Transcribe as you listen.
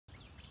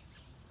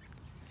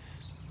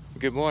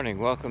Good morning.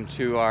 Welcome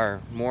to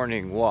our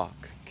morning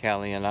walk.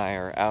 Callie and I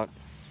are out.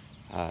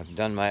 I've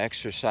done my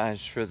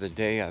exercise for the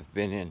day. I've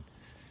been in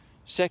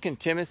 2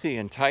 Timothy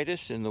and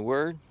Titus in the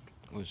Word.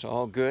 It was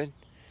all good.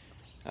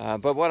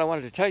 But what I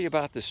wanted to tell you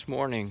about this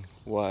morning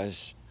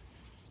was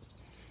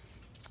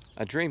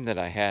a dream that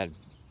I had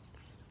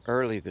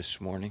early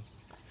this morning.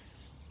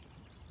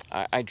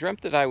 I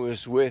dreamt that I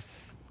was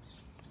with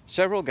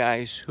several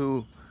guys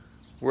who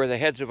were the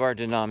heads of our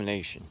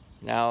denomination.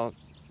 Now,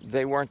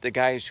 they weren't the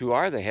guys who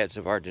are the heads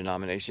of our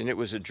denomination. It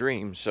was a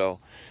dream, so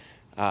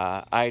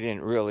I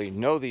didn't really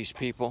know these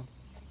people,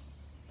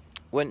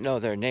 wouldn't know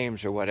their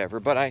names or whatever,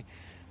 but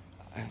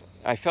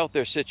I felt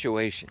their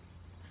situation.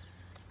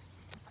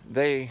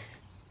 They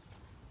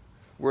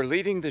were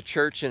leading the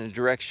church in a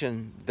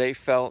direction they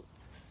felt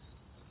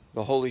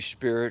the Holy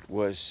Spirit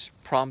was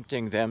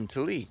prompting them to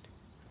lead,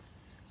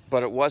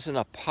 but it wasn't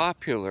a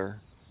popular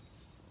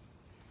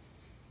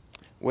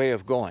way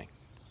of going.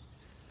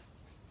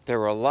 There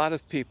were a lot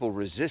of people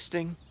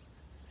resisting.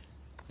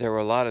 There were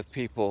a lot of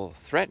people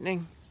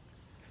threatening.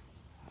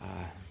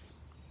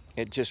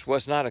 It just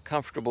was not a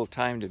comfortable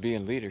time to be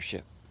in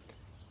leadership.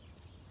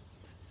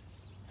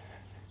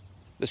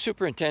 The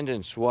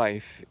superintendent's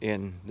wife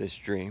in this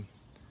dream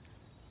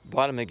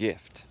bought him a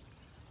gift.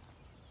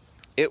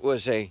 It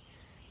was a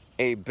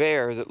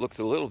bear that looked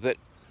a little bit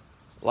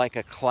like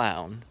a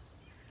clown,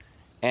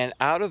 and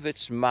out of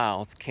its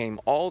mouth came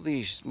all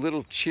these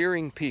little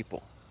cheering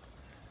people.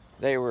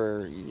 They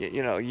were,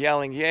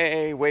 yelling,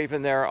 yay,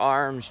 waving their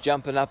arms,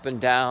 jumping up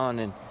and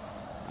down.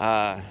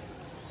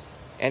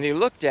 And he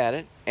looked at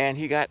it, and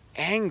he got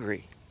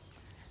angry.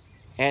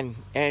 And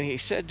he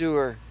said to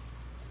her,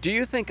 "Do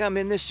you think I'm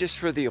in this just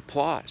for the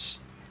applause?"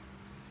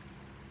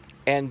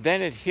 And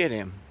then it hit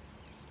him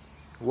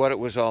what it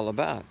was all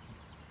about.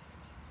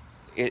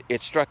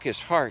 It struck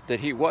his heart that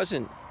he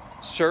wasn't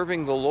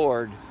serving the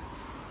Lord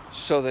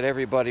so that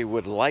everybody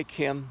would like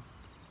him,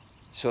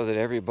 so that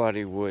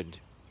everybody would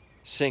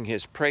sing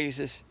his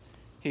praises.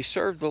 He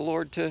served the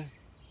Lord to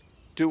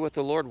do what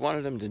the Lord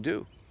wanted him to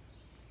do.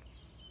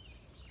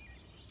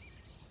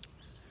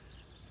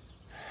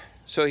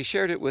 So he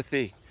shared it with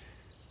the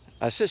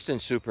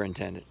assistant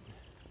superintendent,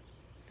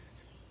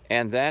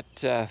 and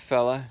that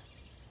fella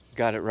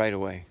got it right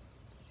away.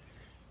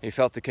 He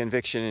felt the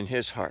conviction in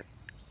his heart,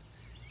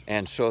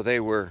 and so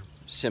they were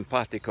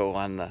simpatico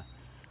on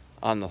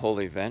the whole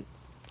event.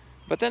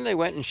 But then they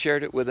went and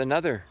shared it with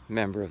another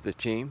member of the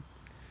team,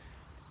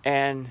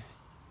 and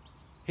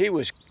he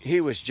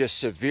was just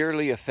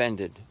severely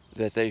offended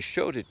that they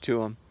showed it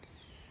to him.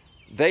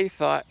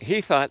 He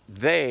thought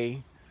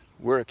they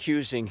were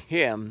accusing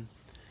him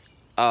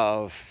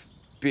of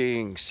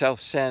being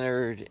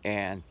self-centered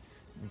and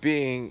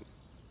being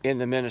in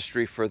the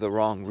ministry for the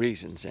wrong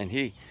reasons. And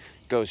he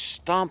goes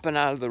stomping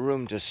out of the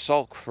room to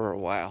sulk for a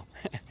while.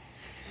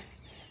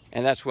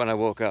 And that's when I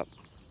woke up.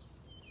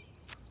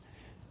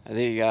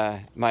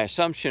 My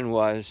assumption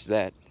was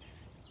that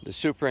the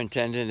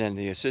superintendent and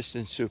the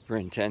assistant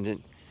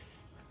superintendent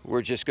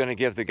were just going to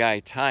give the guy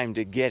time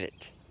to get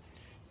it,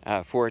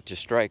 for it to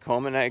strike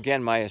home. And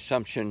again, my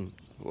assumption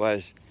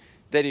was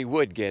that he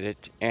would get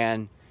it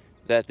and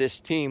that this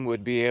team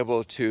would be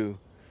able to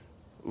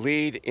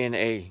lead in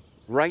a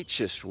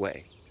righteous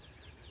way.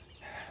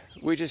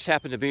 We just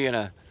happen to be in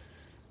a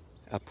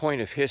point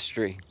of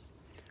history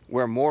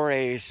where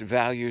mores,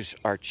 values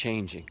are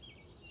changing.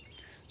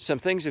 Some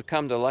things have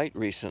come to light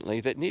recently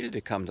that needed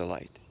to come to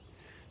light.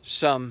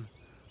 Some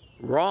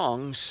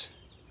wrongs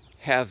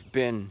have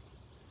been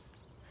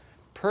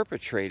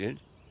perpetrated,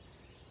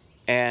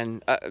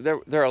 and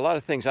there are a lot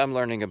of things I'm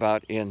learning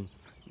about in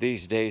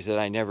these days that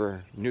I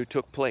never knew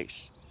took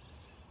place.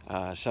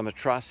 Some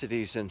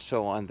atrocities and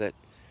so on that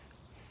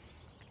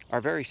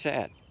are very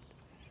sad.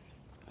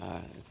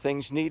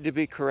 Things need to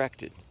be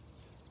corrected.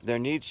 There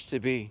needs to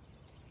be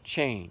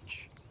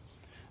change.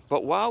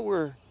 But while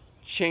we're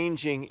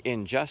changing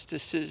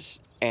injustices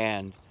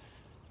and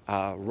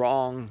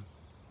wrong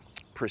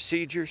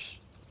procedures,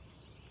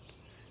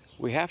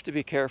 we have to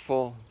be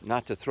careful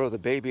not to throw the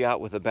baby out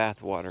with the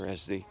bathwater,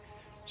 as the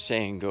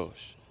saying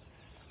goes.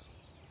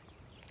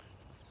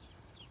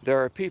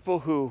 There are people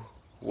who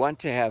want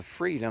to have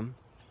freedom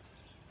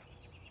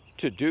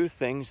to do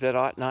things that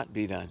ought not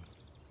be done.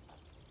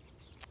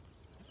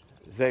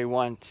 They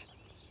want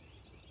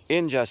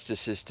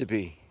injustices to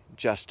be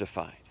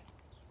justified.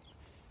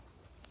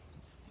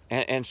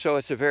 And so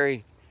it's a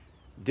very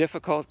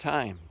difficult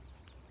time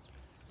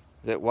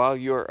that while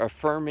you're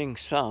affirming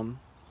some,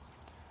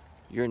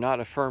 you're not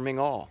affirming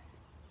all.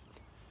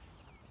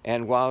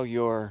 And while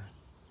you're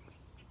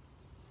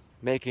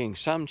making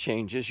some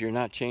changes, you're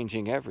not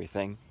changing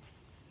everything.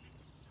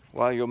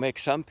 While you'll make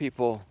some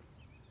people,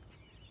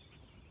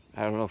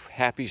 I don't know if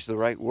happy's the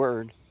right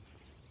word,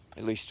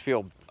 at least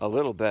feel a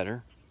little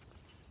better,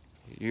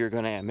 you're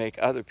going to make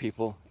other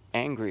people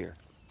angrier.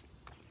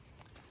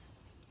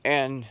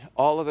 And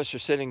all of us are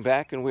sitting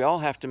back, and we all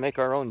have to make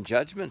our own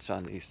judgments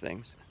on these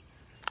things,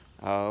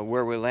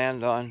 where we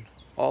land on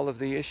all of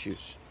the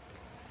issues.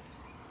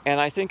 And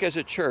I think as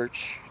a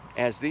church,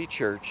 as the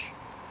church,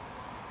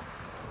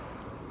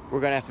 we're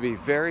going to have to be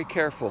very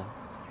careful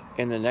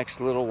in the next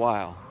little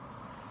while.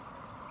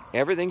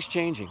 Everything's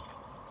changing.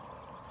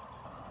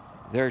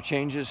 There are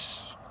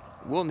changes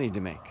we'll need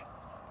to make.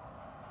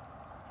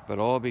 But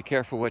oh, be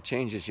careful what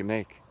changes you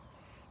make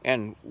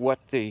and what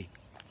the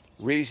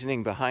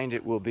reasoning behind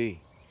it will be.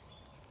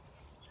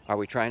 Are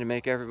we trying to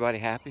make everybody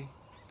happy?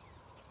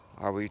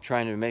 Are we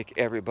trying to make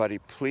everybody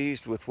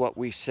pleased with what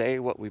we say,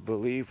 what we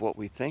believe, what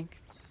we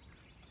think?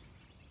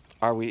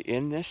 Are we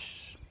in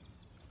this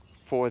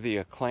for the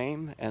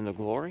acclaim and the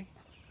glory?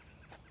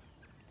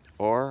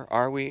 Or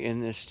are we in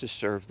this to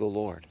serve the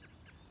Lord?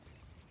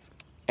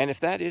 And if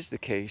that is the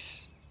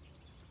case,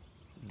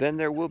 then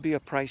there will be a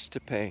price to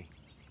pay.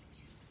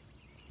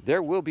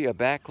 There will be a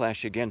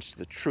backlash against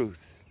the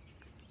truth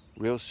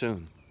real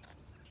soon.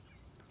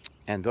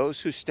 And those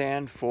who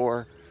stand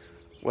for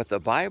what the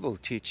Bible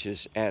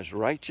teaches as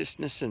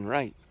righteousness and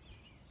right,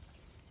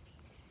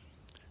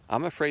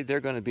 I'm afraid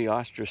they're going to be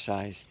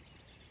ostracized,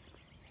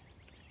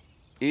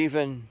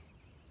 even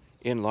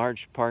in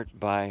large part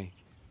by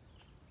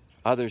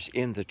others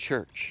in the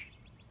church,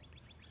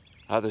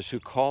 others who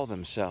call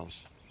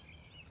themselves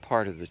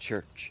part of the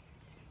church.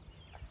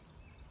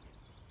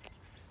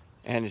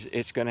 And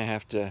we're going to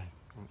have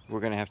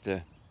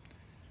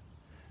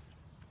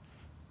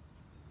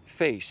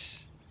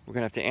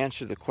to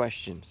answer the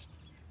questions.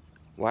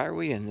 Why are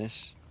we in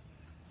this?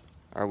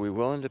 Are we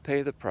willing to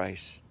pay the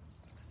price?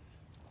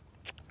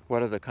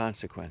 What are the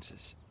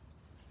consequences?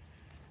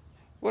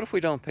 What if we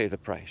don't pay the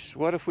price?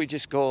 What if we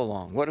just go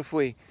along? What if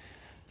we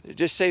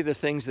just say the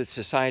things that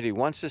society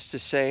wants us to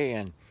say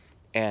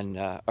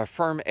and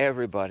affirm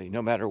everybody,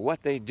 no matter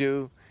what they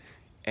do,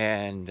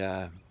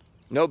 and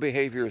no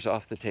behavior is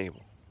off the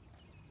table?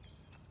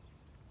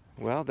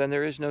 Well, then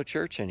there is no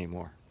church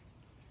anymore.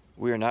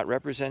 We are not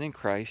representing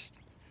Christ.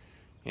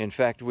 In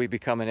fact, we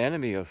become an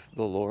enemy of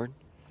the Lord.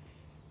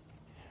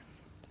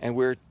 And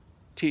we're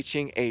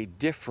teaching a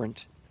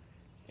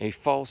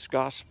false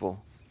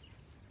gospel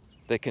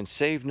that can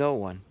save no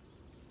one.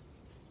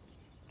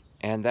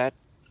 And that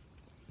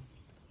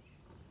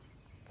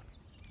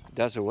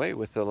does away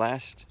with the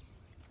last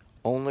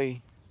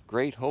only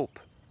great hope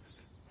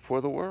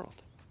for the world.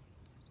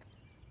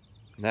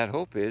 And that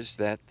hope is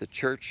that the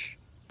church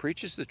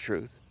preaches the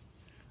truth,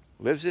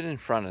 lives it in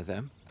front of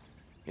them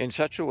in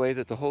such a way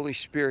that the Holy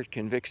Spirit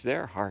convicts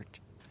their heart,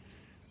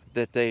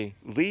 that they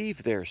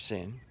leave their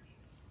sin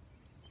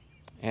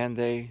and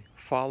they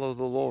follow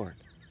the Lord.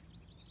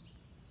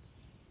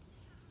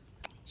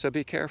 So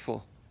be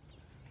careful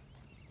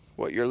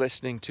what you're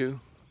listening to.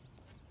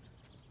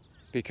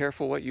 Be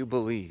careful what you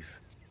believe.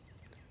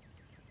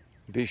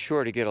 Be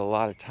sure to get a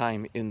lot of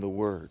time in the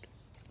Word.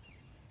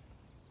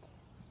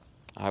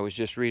 I was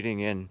just reading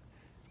in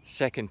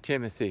 2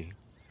 Timothy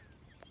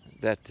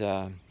that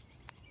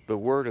the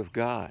Word of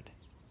God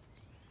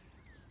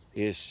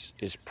is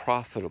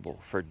profitable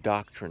for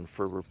doctrine,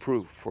 for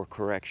reproof, for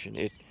correction.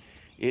 It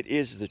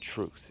is the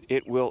truth.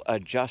 It will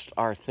adjust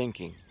our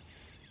thinking.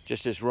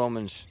 Just as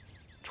Romans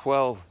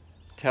 12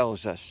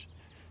 tells us,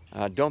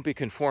 don't be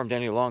conformed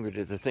any longer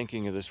to the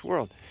thinking of this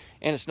world.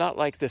 And it's not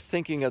like the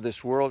thinking of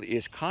this world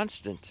is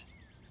constant.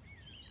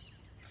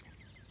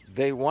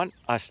 They want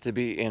us to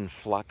be in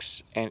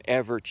flux and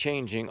ever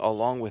changing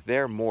along with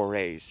their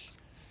mores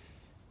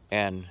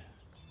and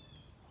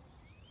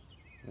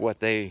what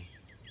they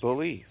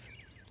believe.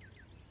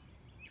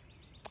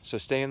 So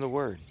stay in the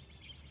Word.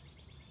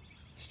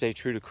 Stay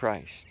true to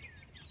Christ.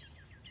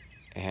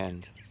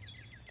 And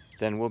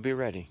then we'll be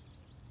ready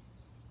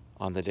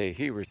on the day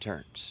He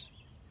returns.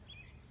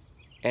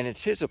 And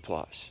it's His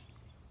applause,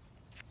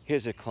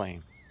 His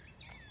acclaim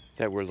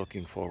that we're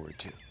looking forward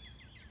to.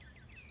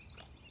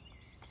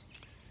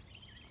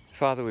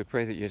 Father, we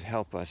pray that You'd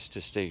help us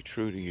to stay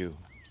true to You.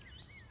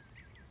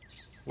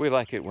 We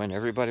like it when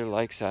everybody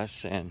likes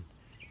us and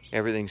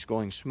everything's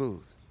going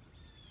smooth.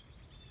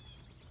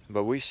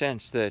 But we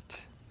sense that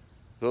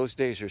those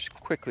days are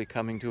quickly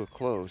coming to a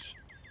close.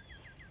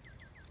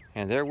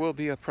 And there will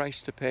be a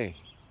price to pay.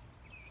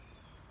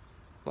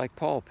 Like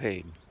Paul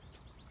paid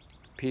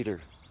Peter,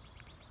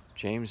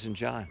 James, and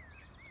John.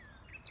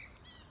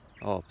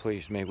 Oh,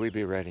 please, may we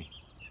be ready.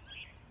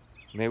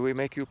 May we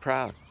make You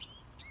proud.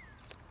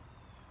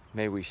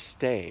 May we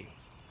stay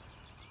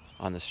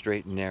on the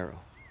straight and narrow.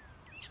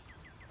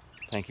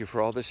 Thank You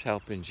for all this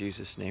help. In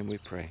Jesus' name we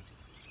pray.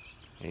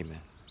 Amen.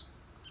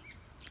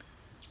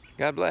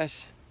 God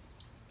bless.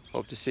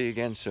 Hope to see you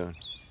again soon.